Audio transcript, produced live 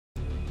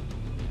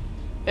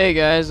Hey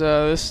guys,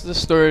 this is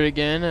Story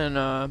again,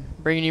 and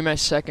bringing you my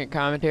second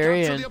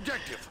commentary. And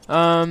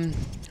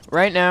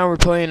right now we're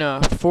playing a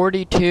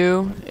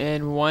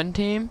 42-1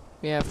 team.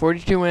 Yeah,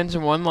 42 wins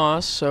and 1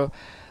 loss, so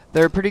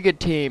they're a pretty good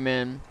team.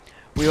 And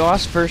we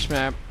lost first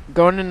map.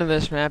 Going into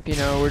this map, you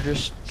know, we're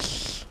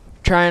just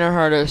trying our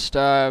hardest,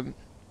 just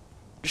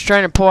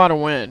trying to pull out a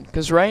win.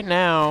 Because right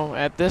now,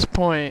 at this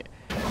point,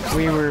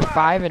 we were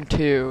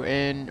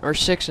 5-2 or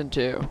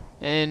 6-2,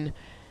 and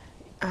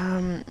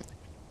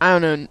I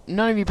don't know,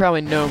 none of you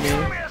probably know me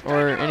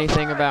or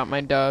anything about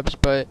my Dubz,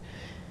 but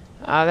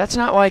that's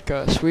not like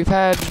us. We've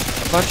had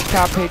a bunch of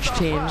top page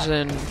teams,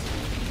 and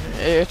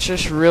it's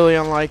just really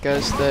unlike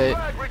us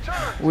that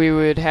we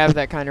would have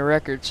that kind of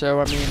record. So,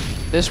 I mean,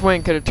 this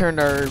win could have turned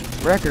our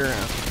record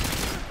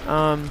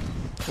around.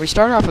 We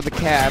started off with a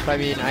cap. I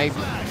mean,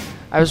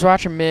 I was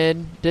watching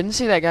mid, didn't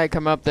see that guy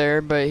come up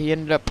there, but he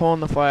ended up pulling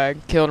the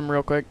flag, killed him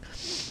real quick,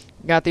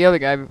 got the other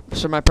guy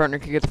so my partner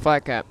could get the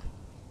flag cap.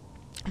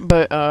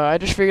 But I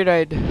just figured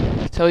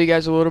I'd tell you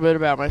guys a little bit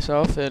about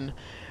myself and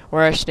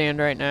where I stand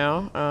right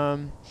now.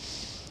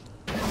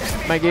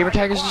 My gamer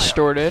tag is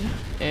Distorted,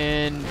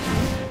 and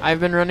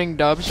I've been running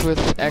Dubz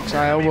with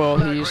Exile. Well,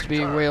 he used to be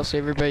Whale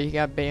Saver, but he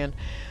got banned.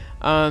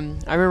 I've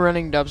been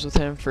running Dubz with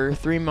him for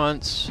 3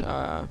 months,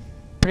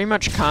 pretty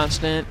much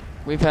constant.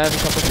 We've had a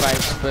couple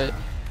fights, but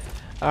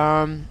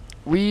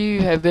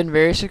we have been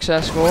very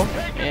successful,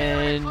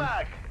 and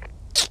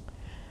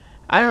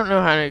I don't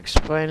know how to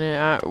explain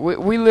it.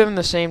 We live in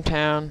the same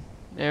town,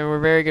 and we're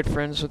very good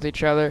friends with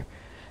each other,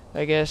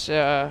 I guess.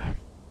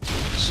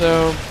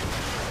 So,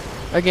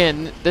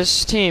 again,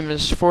 this team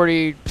is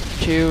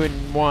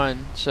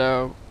 42-1,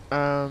 so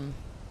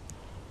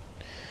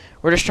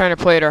we're just trying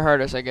to play it our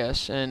hardest, I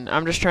guess. And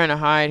I'm just trying to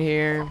hide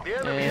here.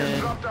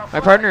 And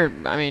my partner,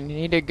 I mean,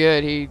 he did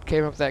good. He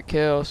came up with that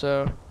kill,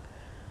 so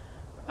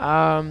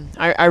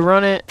I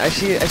run it. I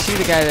see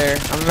the guy there.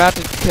 I'm about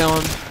to kill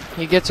him.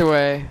 He gets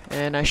away,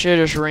 and I should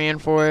have just ran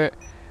for it,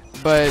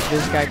 but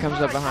this guy comes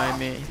up behind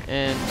me,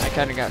 and I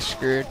kind of got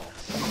screwed.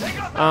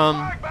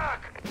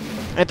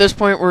 At this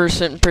point, we're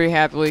sitting pretty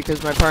happily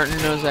because my partner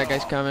knows that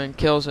guy's coming,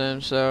 kills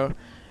him, so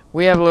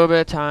we have a little bit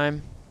of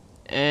time.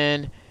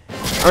 Or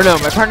no,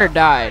 my partner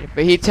died,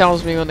 but he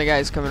tells me when the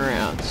guy's coming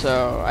around,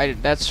 so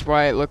that's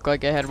why it looked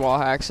like I had wall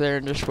hacks there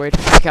and just waited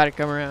for the guy to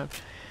come around.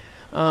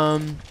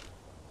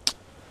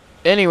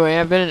 Anyway,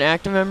 I've been an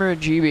active member of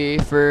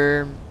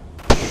GB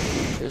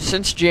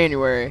since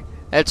January.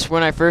 That's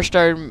when I first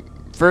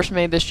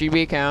made this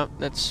GB account.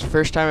 That's the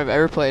first time I've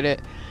ever played it,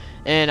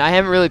 and I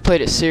haven't really played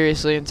it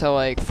seriously until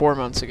like 4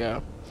 months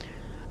ago.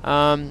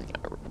 I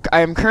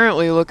am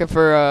currently looking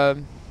for a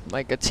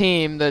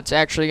team that's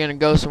actually going to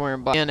go somewhere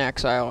and buy an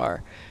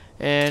XILR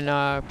and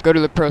go to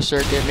the pro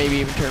circuit, maybe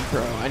even turn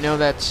pro. I know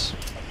that's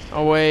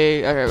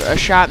a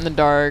shot in the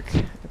dark.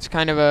 It's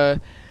kind of a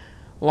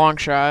long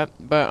shot,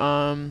 but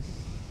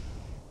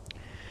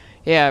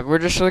yeah, we're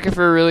just looking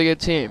for a really good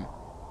team.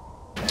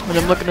 And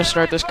I'm looking to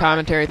start this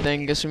commentary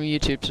thing, get some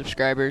YouTube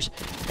subscribers.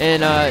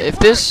 And if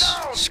this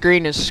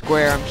screen is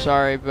square, I'm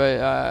sorry,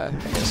 but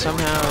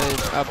somehow it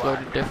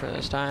uploaded different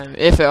this time.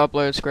 If it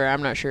uploaded square,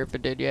 I'm not sure if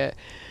it did yet.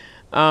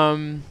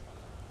 So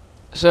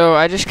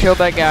I just killed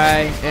that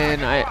guy,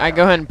 and I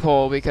go ahead and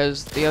pull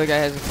because the other guy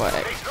has a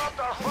flag.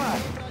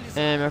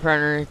 And my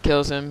partner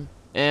kills him.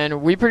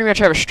 And we pretty much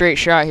have a straight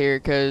shot here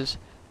because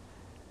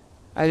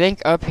I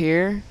think up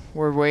here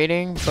we're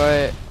waiting,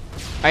 but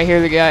I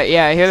hear the guy.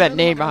 Yeah, I hear that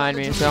nade behind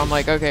me, so I'm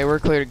like, okay, we're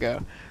clear to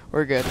go.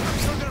 We're good.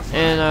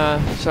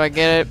 And so I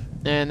get it,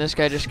 and this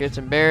guy just gets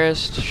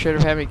embarrassed. Should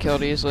have had me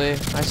killed easily.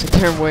 I sit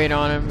there and wait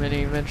on him, and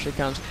he eventually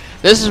comes.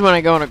 This is when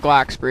I go on a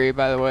Glock spree,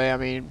 by the way. I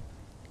mean,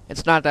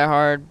 it's not that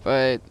hard,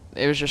 but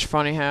it was just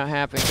funny how it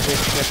happened because they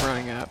just kept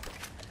running up.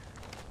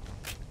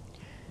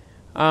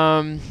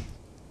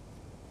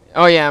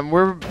 Oh yeah,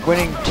 we're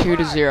winning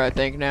 2-0, I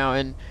think, now.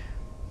 And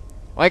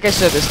like I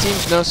said, this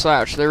team's no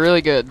slouch. They're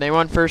really good. They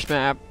won first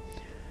map.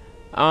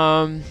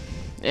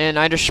 And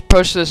I just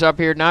posted this up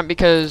here, not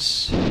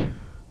because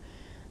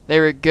they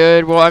were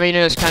good. Well, I mean,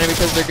 it was kind of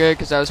because they're good,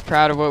 because I was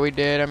proud of what we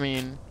did. I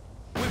mean,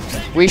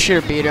 we should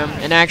have beat them.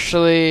 And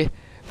actually,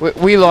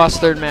 we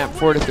lost third map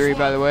 4-3,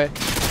 by the way.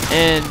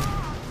 And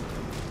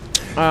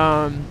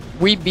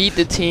we beat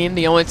the team,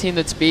 the only team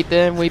that's beat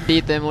them. We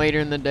beat them later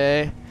in the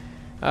day,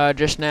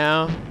 just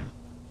now.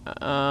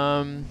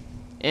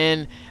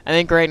 And I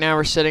think right now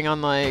we're sitting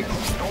on like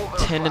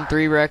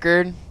 10-3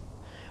 record,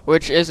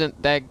 which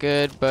isn't that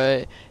good,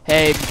 but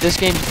hey, this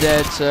game's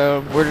dead,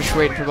 so we're just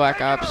waiting for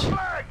Black Ops.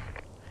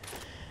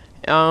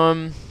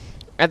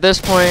 At this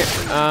point,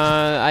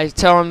 I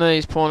tell him that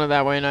he's pulling it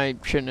that way, and I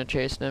shouldn't have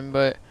chased him,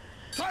 but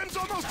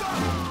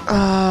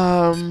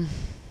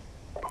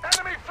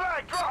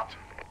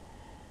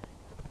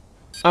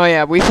oh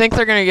yeah, we think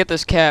they're gonna get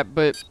this cap,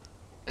 but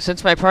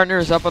since my partner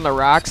is up on the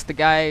rocks, the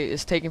guy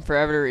is taking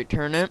forever to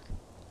return it.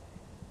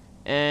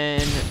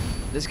 And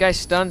this guy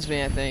stuns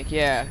me, I think,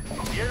 yeah.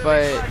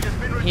 But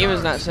he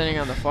was not sitting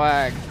on the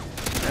flag,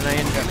 and I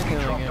ended up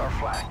killing him.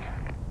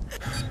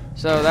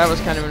 So that was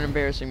kind of an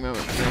embarrassing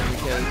moment for them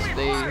because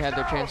they had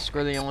their chance to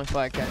score the only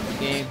flag catch in the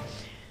game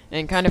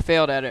and kind of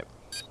failed at it.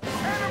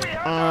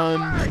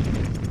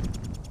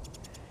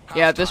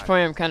 Yeah, at this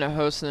point I'm kind of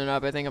hosting it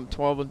up. I think I'm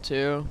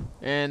 12-2,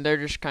 and they're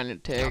just kind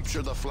of ticked.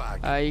 You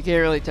can't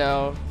really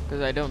tell because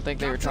I don't think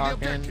they were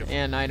talking,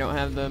 and I don't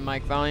have the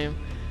mic volume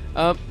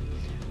up.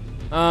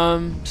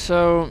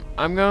 So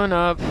I'm going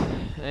up,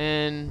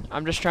 and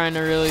I'm just trying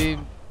to really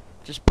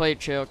just play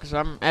chill because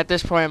at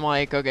this point I'm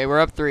like, okay, we're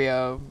up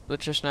 3-0.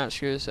 Let's just not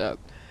screw this up.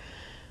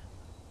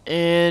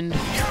 And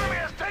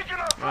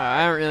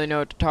I don't really know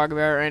what to talk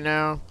about right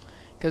now,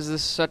 because this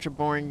is such a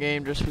boring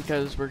game just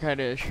because we're kind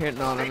of hitting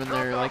on them and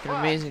they're like an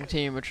amazing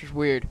team, which is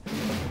weird.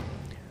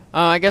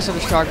 I guess I'll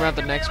just talk about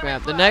the next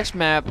map. The next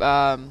map,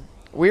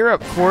 we were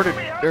up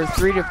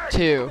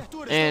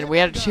 3-2, and we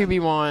had a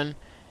 2v1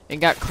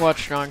 and got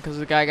clutched on because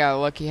the guy got a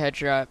lucky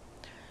headshot.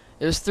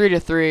 It was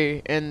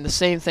 3-3, and the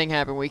same thing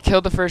happened. We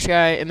killed the first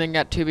guy and then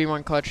got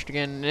 2v1 clutched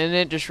again, and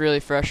it just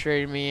really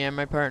frustrated me and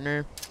my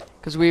partner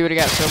because we would have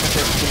got so much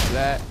XP for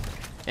that,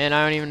 and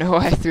I don't even know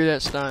why I threw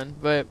that stun,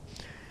 but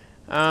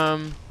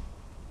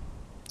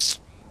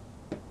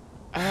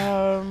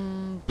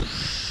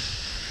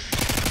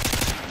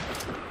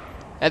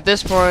at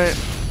this point,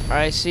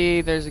 I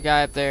see there's a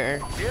guy up there,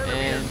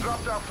 and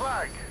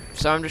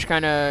so I'm just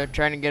kind of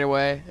trying to get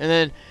away. And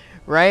then,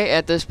 right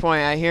at this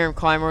point, I hear him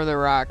climb over the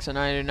rocks, and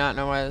I do not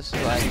know why this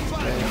is lagging.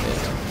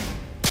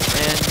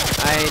 And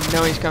I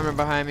know he's coming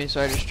behind me,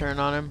 so I just turn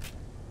on him.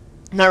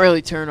 Not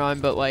really turn on,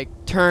 but like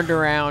turned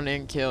around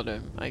and killed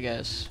him, I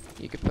guess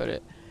you could put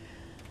it.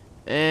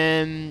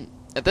 And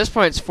at this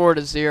point, it's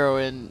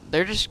 4-0, and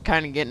they're just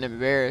kind of getting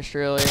embarrassed,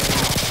 really.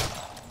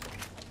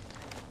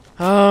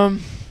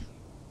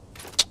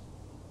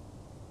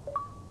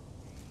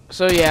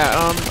 So yeah,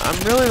 I'm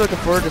really looking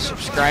forward to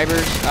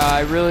subscribers.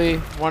 I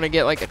really want to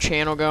get like a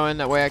channel going,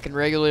 that way I can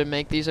regularly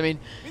make these. I mean,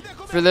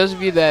 for those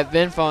of you that have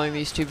been following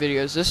these 2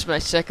 videos, this is my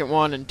second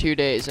one in 2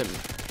 days, and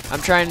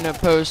I'm trying to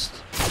post.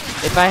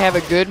 If I have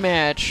a good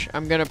match,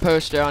 I'm gonna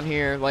post it on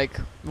here, like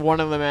one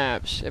of the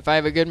maps. If I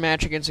have a good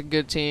match against a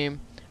good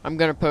team, I'm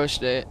gonna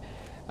post it,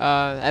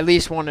 at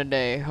least one a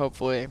day,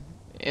 hopefully.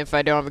 If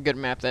I don't have a good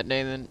map that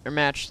day, then or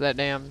match that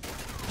day, I'm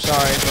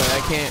sorry, but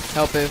I can't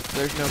help it if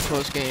there's no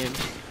close games.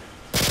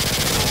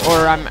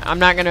 Or I'm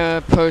not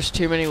gonna post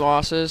too many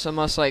losses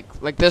unless like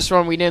this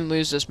one, we didn't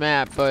lose this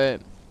map,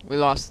 but we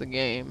lost the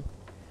game.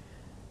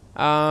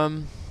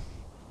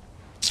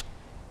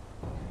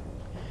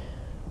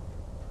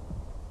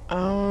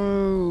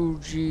 Oh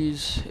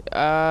jeez,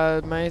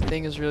 my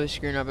thing is really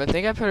screwing up. I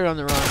think I put it on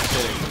the wrong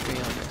setting, to be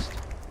honest.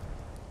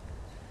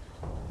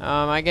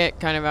 I get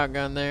kind of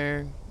outgunned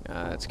there.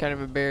 It's kind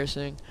of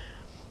embarrassing.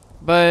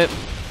 But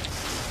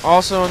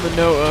also on the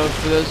note of,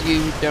 for those of you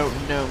who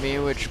don't know me,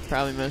 which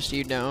probably most of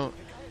you don't,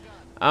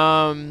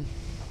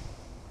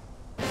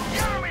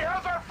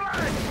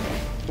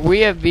 we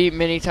have beat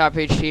many top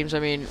page teams.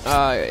 I mean,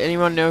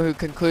 anyone know who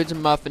Concludes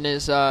and Muffin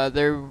is? They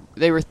were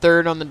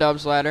 3rd on the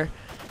Dubz ladder,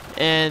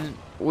 and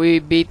we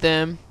beat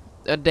them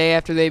a day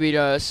after they beat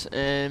us.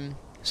 And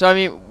so I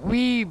mean,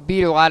 we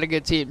beat a lot of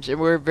good teams,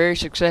 and we're very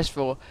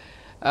successful.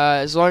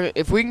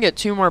 If we can get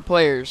 2 more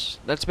players,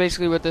 that's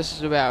basically what this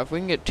is about. If we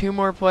can get 2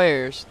 more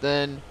players,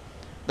 then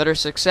that are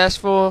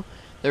successful,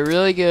 they're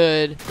really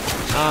good,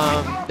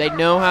 they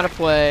know how to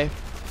play,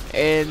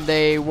 and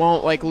they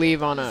won't like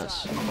leave on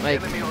us. Like,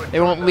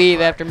 they won't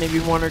leave after maybe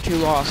 1 or 2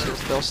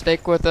 losses. They'll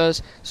stick with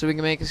us so we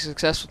can make a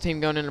successful team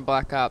going into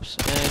Black Ops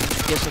and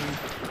get some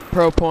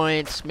pro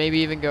points, maybe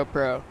even go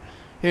pro.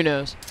 Who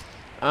knows?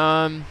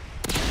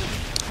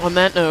 On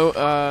that note,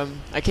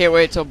 I can't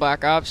wait till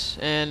Black Ops,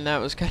 and that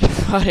was kind of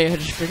funny. I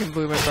just freaking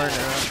blew my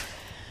partner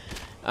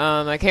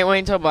up. I can't wait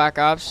until Black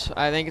Ops.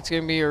 I think it's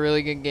going to be a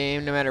really good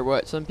game, no matter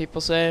what some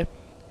people say.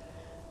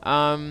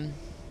 Like,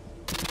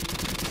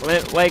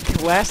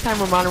 last time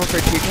when Modern Warfare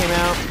 2 came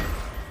out,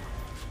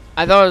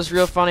 I thought it was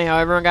real funny how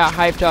everyone got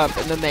hyped up,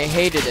 and then they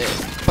hated it.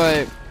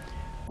 But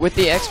with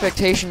the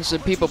expectations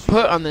that people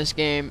put on this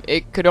game,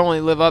 it could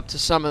only live up to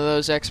some of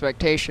those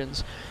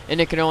expectations, and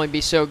it could only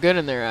be so good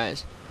in their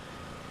eyes.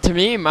 To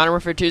me, Modern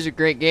Warfare 2 is a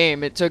great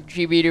game. It took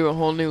GB to a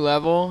whole new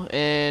level,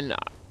 and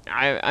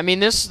I mean,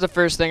 this is the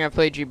first thing I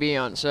played GB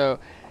on, so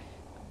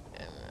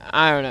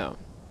I don't know.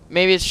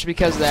 Maybe it's just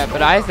because of that,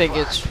 but I think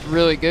it's a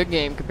really good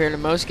game compared to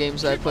most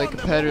games that I play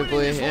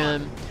competitively,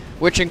 and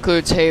which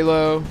includes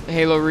Halo,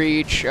 Halo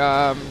Reach,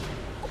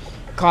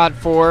 COD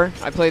 4.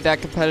 I played that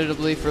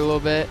competitively for a little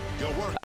bit.